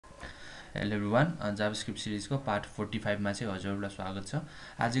Hello everyone JavaScript सिरिजको part 45 मा चाहिँ हजुरहरूलाई स्वागत छ।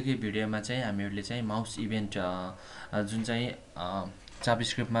 आजको यो भिडियोमा चाहिँ हामीहरूले चाहिँ माउस इभेन्ट जुन चाहिँ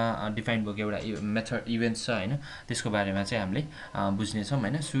जावास्क्रिप्टमा डिफाइन भएको एउटा मेथड इभेन्ट छ हैन, त्यसको बारेमा चाहिँ हामीले बुझ्नेछौँ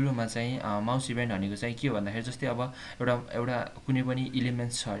हैन। सुरुमा चाहिँ माउस इभेन्ट भनेको चाहिँ के हो भन्दाखेरि जस्तै अब एउटा एउटा कुनै पनि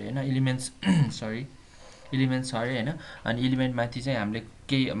इलिमेन्ट्स छ अरे हैन, इलिमेन्ट्स छ अरे हैन। अनि इलिमेन्ट माथि चाहिँ हामीले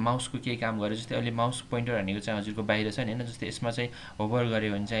केही माउसको केही काम गरेर, जस्तै अहिले माउस पोइन्टर भनेको चाहिँ हजुरको बाहिर छ नि हैन, जस्तै यसमा चाहिँ होभर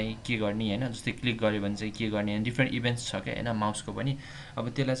गर्यो भने चाहिँ के गर्ने हैन, जस्तै क्लिक गर्यो भने चाहिँ के गर्ने, डिफ्रेन्ट इभेन्ट्स छ क्या हैन माउसको पनि। अब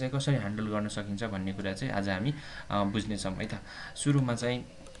त्यसलाई चाहिँ कसरी ह्यान्डल गर्न सकिन्छ भन्ने कुरा चाहिँ आज हामी बुझ्नेछौँ है त। सुरुमा चाहिँ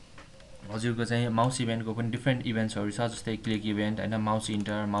हजुरको चाहिँ माउस इभेन्टको पनि डिफ्रेन्ट इभेन्ट्सहरू छ, जस्तै क्लिक इभेन्ट हैन, mouse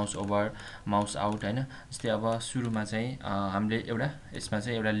enter, mouse over, mouse out हैन। जस्तै अब सुरुमा चाहिँ हामीले यसमा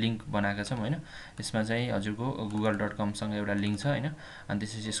चाहिँ एउटा लिङ्क बनाएका छौँ हैन। यसमा चाहिँ हजुरको google.com सँग एउटा लिङ्क छ हैन। अनि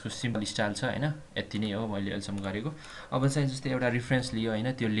त्यसपछि यसको सिम्पल स्टाइल छ हैन। यति नै हो मैले अहिलेसम्म गरेको। अब चाहिँ जस्तै एउटा रिफरेन्स लियो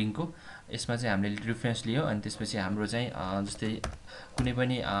हैन त्यो लिङ्कको, यसमा चाहिँ हामीले रिफरेन्स लियो। अनि त्यसपछि हाम्रो चाहिँ जस्तै कुनै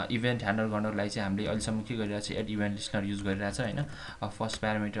पनि इभेन्ट ह्यान्डल गर्नको लागि चाहिँ हामीले अहिलेसम्म के गरिरहेको छ, एड इभेन्ट लिस्नर युज गरिरहेछ हैन। फर्स्ट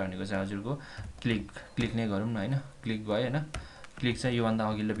प्यारामिटर भनेको चाहिँ हजुरको क्लिक नै गरौँ न हैन। क्लिक भयो हैन। क्लिक चाहिँ योभन्दा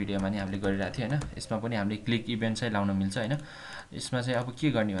अघिल्लो भिडियोमा नि हामीले गरिरहेको थियो हैन। यसमा पनि हामीले क्लिक इभेन्ट चाहिँ लाउन मिल्छ हैन। यसमा चाहिँ अब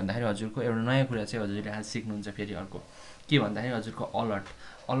के गर्ने भन्दाखेरि हजुरको एउटा नयाँ कुरा चाहिँ हजुरले आज सिक्नुहुन्छ। फेरि अर्को के भन्दाखेरि हजुरको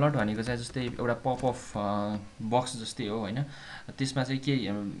अलर्ट भनेको चाहिँ जस्तै एउटा पपअप बक्स जस्तै हो हैन। त्यसमा चाहिँ के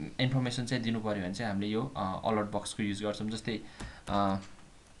इन्फर्मेसन चाहिँ दिनु पर्यो भने चाहिँ हामीले यो अलर्ट बक्सको युज गर्छौँ। जस्तै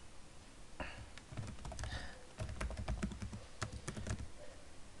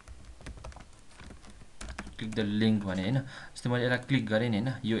क्लिक द लिङ्क भने हैन। जस्तै मैले यसलाई क्लिक गरेँ नि हैन,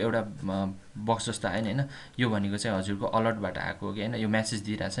 यो एउटा बक्स जस्तो आयो नि हैन। यो भनेको चाहिँ हजुरको अलर्टबाट आएको हो कि हैन, यो मेसेज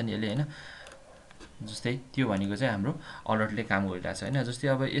दिइरहेछ नि यसले हैन। जस्तै त्यो भनेको चाहिँ हाम्रो अलर्टले काम गरिरहेछ हैन। जस्तै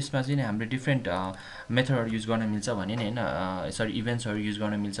अब यसमा चाहिँ हामीले डिफ्रेन्ट मेथडहरू युज गर्न मिल्छ भने नि हैन, सरी इभेन्ट्सहरू युज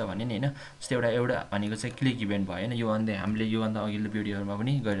गर्न मिल्छ भने नि हैन। जस्तै एउटा भनेको चाहिँ क्लिक इभेन्ट भयो हैन। यो अन्त हामीले योभन्दा अघिल्लो भिडियोहरूमा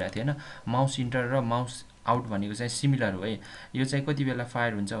पनि गरिरहेको थियो हैन। माउस इन्टर र माउस आउट भनेको चाहिँ सिमिलर हो है। यो चाहिँ कति बेला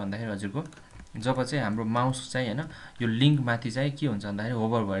फायर हुन्छ भन्दाखेरि हजुरको जब चाहिँ हाम्रो माउस चाहिँ हैन यो लिङ्क माथि चाहिँ के हुन्छ भन्दाखेरि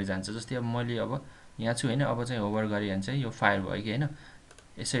होभर भएर जान्छ। जस्तै अब मैले अब यहाँ छु हैन, अब चाहिँ होभर गरेँ भने चाहिँ यो फायर भयो कि हैन।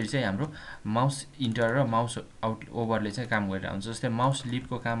 यसरी चाहिँ हाम्रो माउस इन्टर र माउस आउट ओभरले चाहिँ काम गरिरहेको हुन्छ। जस्तै माउस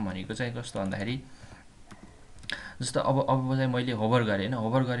लिभको काम भनेको चाहिँ कस्तो भन्दाखेरि जस्तो अब चाहिँ मैले होभर गरेँ हैन,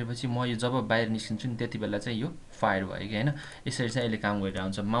 होभर गरेपछि म यो जब बाहिर निस्किन्छु नि त्यति बेला चाहिँ यो फायर भयो कि हैन। यसरी चाहिँ यसले काम गरिरहेको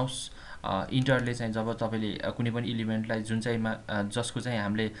हुन्छ। माउस इन्टरले चाहिँ जब तपाईँले कुनै पनि इलिमेन्टलाई जुन चाहिँमा जसको चाहिँ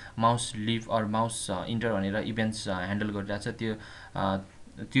हामीले mouse leave or mouse enter भनेर इभेन्ट्स ह्यान्डल गरिरहेको छ,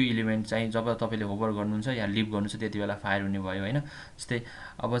 त्यो इलिमेन्ट चाहिँ जब तपाईँले होभर गर्नुहुन्छ या लिभ गर्नुहुन्छ त्यति बेला फायर हुने भयो हैन। जस्तै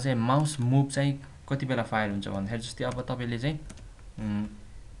अब चाहिँ माउस मुभ चाहिँ कति बेला फायर हुन्छ भन्दाखेरि जस्तै अब तपाईँले चाहिँ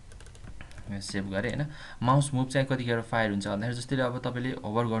सेभ गरेँ हैन। माउस मुभ चाहिँ कतिखेर फायर हुन्छ भन्दाखेरि जस्तै अब तपाईँले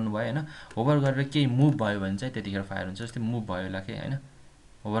होभर गर्नुभयो हैन, होभर गरेर केही मुभ भयो भने चाहिँ त्यतिखेर फायर हुन्छ। जस्तै मुभ भयो होला के हैन,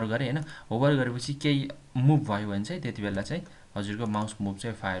 होभर गरेँ हैन, होभर गरेपछि केही मुभ भयो भने चाहिँ त्यति बेला चाहिँ हजुरको माउस मुभ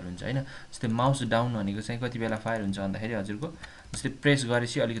चाहिँ फायर हुन्छ हैन। जस्तै माउस डाउन भनेको चाहिँ कति बेला फायर हुन्छ भन्दाखेरि हजुरको जस्तै प्रेस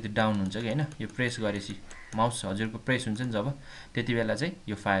गरेपछि अलिकति डाउन हुन्छ कि हैन। यो प्रेस गरेपछि माउस हजुरको प्रेस हुन्छ नि जब त्यति बेला चाहिँ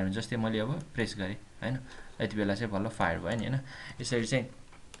यो फायर हुन्छ। जस्तै मैले अब प्रेस गरेँ हैन, यति बेला चाहिँ बल्ल फायर भयो नि हैन। यसरी चाहिँ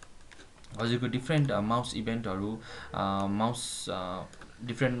हजुरको डिफ्रेन्ट माउस इभेन्टहरू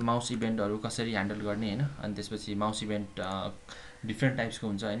डिफ्रेन्ट माउस इभेन्टहरू कसरी ह्यान्डल गर्ने हैन। अनि त्यसपछि माउस इभेन्ट डिफ्रेन्ट टाइप्सको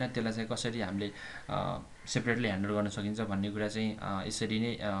हुन्छ हैन, त्यसलाई चाहिँ कसरी हामीले सेपरेटली ह्यान्डल गर्न सकिन्छ भन्ने कुरा चाहिँ यसरी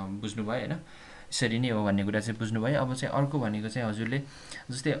नै बुझ्नुभयो हैन। यसरी नै हो भन्ने कुरा चाहिँ बुझ्नुभयो। अब चाहिँ अर्को भनेको चाहिँ हजुरले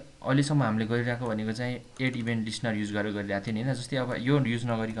जस्तै अहिलेसम्म हामीले गरिरहेको भनेको चाहिँ एड इभेन्ट लिस्नर युज गरेर गरिरहेको थियो नि हैन। जस्तै अब यो युज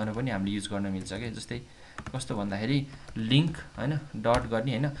नगरिकन पनि हामीले युज गर्न मिल्छ क्या। जस्तै कस्तो भन्दाखेरि लिङ्क हैन डट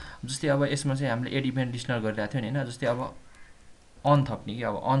गर्ने हैन। जस्तै अब यसमा चाहिँ हामीले एड इभेन्ट लिस्नर गरिरहेको थियो नि हैन। जस्तै अब अन थप्ने कि,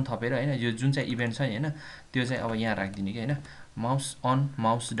 अब अन थपेर हैन यो जुन चाहिँ इभेन्ट छ नि हैन त्यो चाहिँ अब यहाँ राखिदिने कि हैन। माउस अन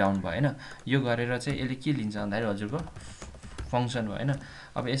माउस डाउन भयो हैन। यो गरेर चाहिँ यसले के लिन्छ भन्दाखेरि हजुरको फङ्सन हो हैन।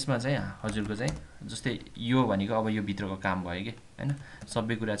 अब यसमा चाहिँ हजुरको चाहिँ जस्तै यो भनेको अब यो भित्रको काम भयो कि हैन,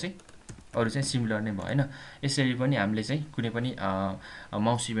 सबै कुरा चाहिँ अरू चाहिँ सिमिलर नै भयो हैन। यसरी पनि हामीले चाहिँ कुनै पनि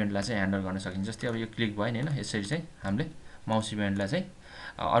माउस इभेन्टलाई चाहिँ ह्यान्डल गर्न सकिन्छ। जस्तै अब यो क्लिक भयो नि हैन, यसरी चाहिँ हामीले माउस इभेन्टलाई चाहिँ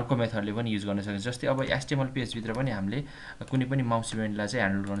अर्को मेथडले पनि युज गर्न सकिन्छ। जस्तै अब एचटीएमएल पेजभित्र पनि हामीले कुनै पनि माउस इभेन्टलाई चाहिँ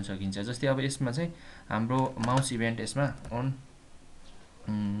ह्यान्डल गर्न सकिन्छ। जस्तै अब यसमा चाहिँ हाम्रो माउस इभेन्ट यसमा अन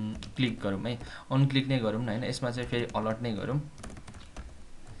क्लिक गरौँ है, अन क्लिक नै गरौँ न हैन। यसमा चाहिँ फेरि अलर्ट नै गरौँ,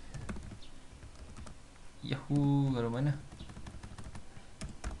 यहु गरौँ हैन।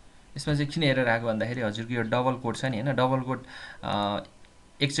 यसमा चाहिँ किन एरर आएको भन्दाखेरि हजुरको यो डबल कोड छ नि हैन, डबल कोड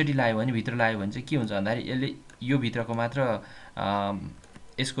एकचोटि लायो भने भित्र लायो भने चाहिँ के हुन्छ भन्दाखेरि यसले यो भित्रको मात्र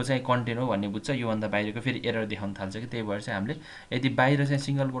यसको चाहिँ कन्टेन्ट हो भन्ने बुझ्छ, योभन्दा बाहिरको फेरि एरर देखाउन थाल्छ कि, त्यही भएर चाहिँ हामीले यदि बाहिर चाहिँ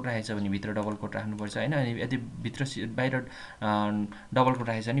सिङ्गल कोट राखेको छ भने भित्र डबल कोट राख्नुपर्छ होइन। अनि यदि बाहिर डबल कोट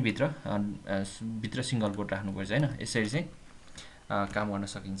राखेको छ भने भित्र सिङ्गल कोट राख्नुपर्छ होइन। यसरी चाहिँ काम गर्न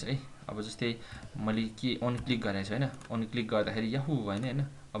सकिन्छ है। अब जस्तै मैले के अन क्लिक गरेको छु होइन, अन क्लिक गर्दाखेरि याहु भयो होइन,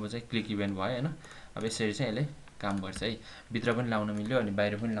 अब चाहिँ क्लिक इभेन्ट भयो होइन। अब यसरी चाहिँ यसले काम गर्छ है, भित्र पनि लाउन मिल्यो अनि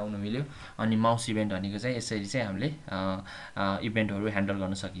बाहिर पनि लाउन मिल्यो। अनि माउस इभेन्ट भनेको चाहिँ यसरी चाहिँ हामीले इभेन्टहरू ह्यान्डल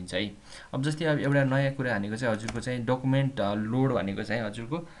गर्न सकिन्छ है। अब जस्तै अब एउटा नयाँ कुरा भनेको चाहिँ हजुरको चाहिँ डकुमेन्ट लोड भनेको चाहिँ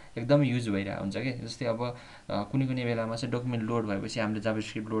हजुरको एकदम युज भइरहेको हुन्छ कि। जस्तै अब कुनै कुनै बेलामा चाहिँ डकुमेन्ट लोड भएपछि हामीले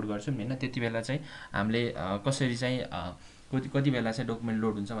जाभास्क्रिप्ट लोड गर्छौँ होइन, त्यति बेला चाहिँ हामीले कसरी चाहिँ कति बेला चाहिँ डकुमेन्ट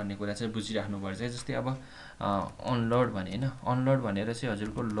लोड हुन्छ भन्ने कुरा चाहिँ बुझिराख्नुपर्छ है। जस्तै अब अनलोड भने होइन, अनलोड भनेर चाहिँ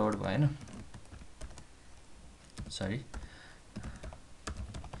हजुरको लोड भयो होइन, सरी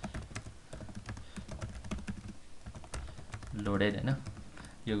लोडेड होइन,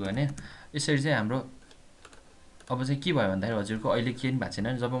 यो गर्ने यसरी चाहिँ हाम्रो अब चाहिँ के भयो भन्दाखेरि हजुरको अहिले केही पनि भएको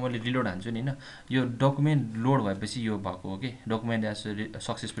छैन। जब मैले रिलोड हान्छु नि होइन, यो डकुमेन्ट लोड भएपछि यो भएको हो कि, डकुमेन्ट एज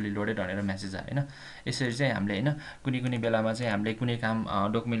सक्सेसफुली लोडेड भनेर मेसेज आयो होइन। यसरी चाहिँ हामीले होइन कुनै कुनै बेलामा चाहिँ हामीले कुनै काम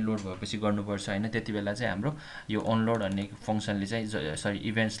डकुमेन्ट लोड भएपछि गर्नुपर्छ होइन, त्यति बेला चाहिँ हाम्रो यो अनलोड भन्ने फङ्सनले चाहिँ सरी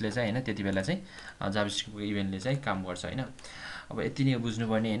इभेन्ट्सले चाहिँ होइन त्यति बेला चाहिँ जाभास्क्रिप्टको इभेन्टले चाहिँ काम गर्छ होइन। अब यति नै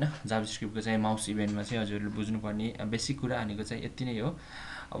बुझ्नुपर्ने होइन, जाभास्क्रिप्टको चाहिँ माउस इभेन्टमा चाहिँ हजुरले बुझ्नुपर्ने बेसिक कुरा भनेको चाहिँ यति नै हो।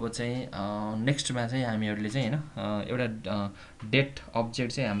 अब चाहिँ नेक्स्टमा चाहिँ हामीहरूले चाहिँ होइन एउटा डेट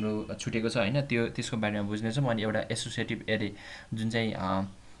अब्जेक्ट चाहिँ हाम्रो छुटेको छ होइन, त्यसको बारेमा बुझ्नेछौँ। अनि एउटा एसोसिएटिभ एरे जुन चाहिँ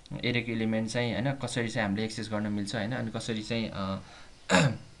एरेको इलिमेन्ट चाहिँ होइन कसरी चाहिँ हामीले एक्सेस गर्न मिल्छ होइन, अनि कसरी चाहिँ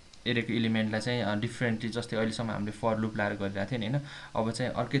एरेको इलिमेन्टलाई चाहिँ डिफ्रेन्टली, जस्तै अहिलेसम्म हामीले फर लुप लाएर गरिरहेको थियो नि होइन, अब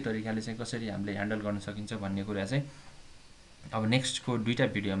चाहिँ अर्कै तरिकाले चाहिँ कसरी हामीले ह्यान्डल गर्न सकिन्छ भन्ने कुरा चाहिँ अब नेक्स्टको दुईवटा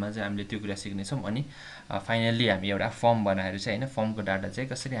भिडियोमा चाहिँ हामीले त्यो कुरा सिक्नेछौँ। अनि फाइनल्ली हामी एउटा फर्म बनाएर चाहिँ होइन फर्मको डाटा चाहिँ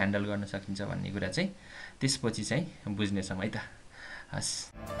कसरी ह्यान्डल गर्न सकिन्छ भन्ने कुरा चाहिँ त्यसपछि चाहिँ बुझ्नेछौँ है त। हस्।